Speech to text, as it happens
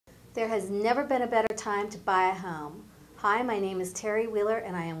There has never been a better time to buy a home. Hi, my name is Terry Wheeler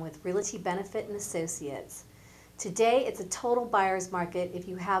and I am with Realty Benefit and Associates. Today it's a total buyer's market if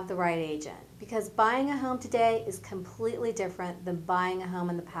you have the right agent, because buying a home today is completely different than buying a home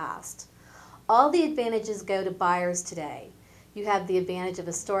in the past. All the advantages go to buyers today. You have the advantage of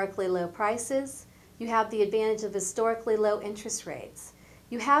historically low prices. You have the advantage of historically low interest rates.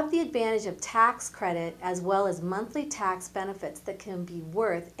 You have the advantage of tax credit as well as monthly tax benefits that can be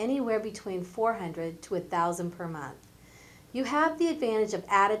worth anywhere between $400 to $1,000 per month. You have the advantage of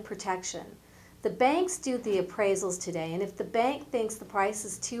added protection. The banks do the appraisals today, and if the bank thinks the price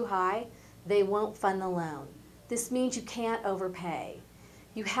is too high, they won't fund the loan. This means you can't overpay.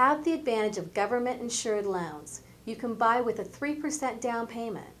 You have the advantage of government-insured loans. You can buy with a 3% down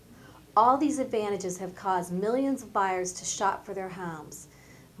payment. All these advantages have caused millions of buyers to shop for their homes.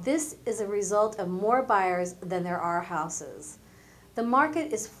 This is a result of more buyers than there are houses. The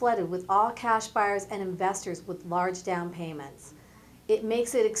market is flooded with all cash buyers and investors with large down payments. It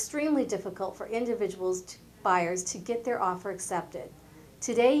makes it extremely difficult for buyers to get their offer accepted.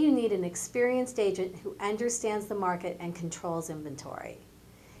 Today you need an experienced agent who understands the market and controls inventory.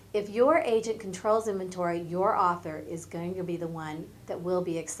 If your agent controls inventory, your offer is going to be the one that will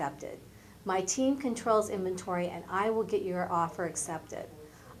be accepted. My team controls inventory and I will get your offer accepted.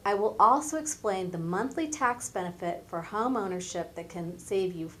 I will also explain the monthly tax benefit for home ownership that can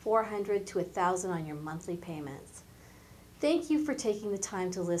save you $400 to $1,000 on your monthly payments. Thank you for taking the time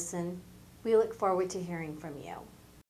to listen. We look forward to hearing from you.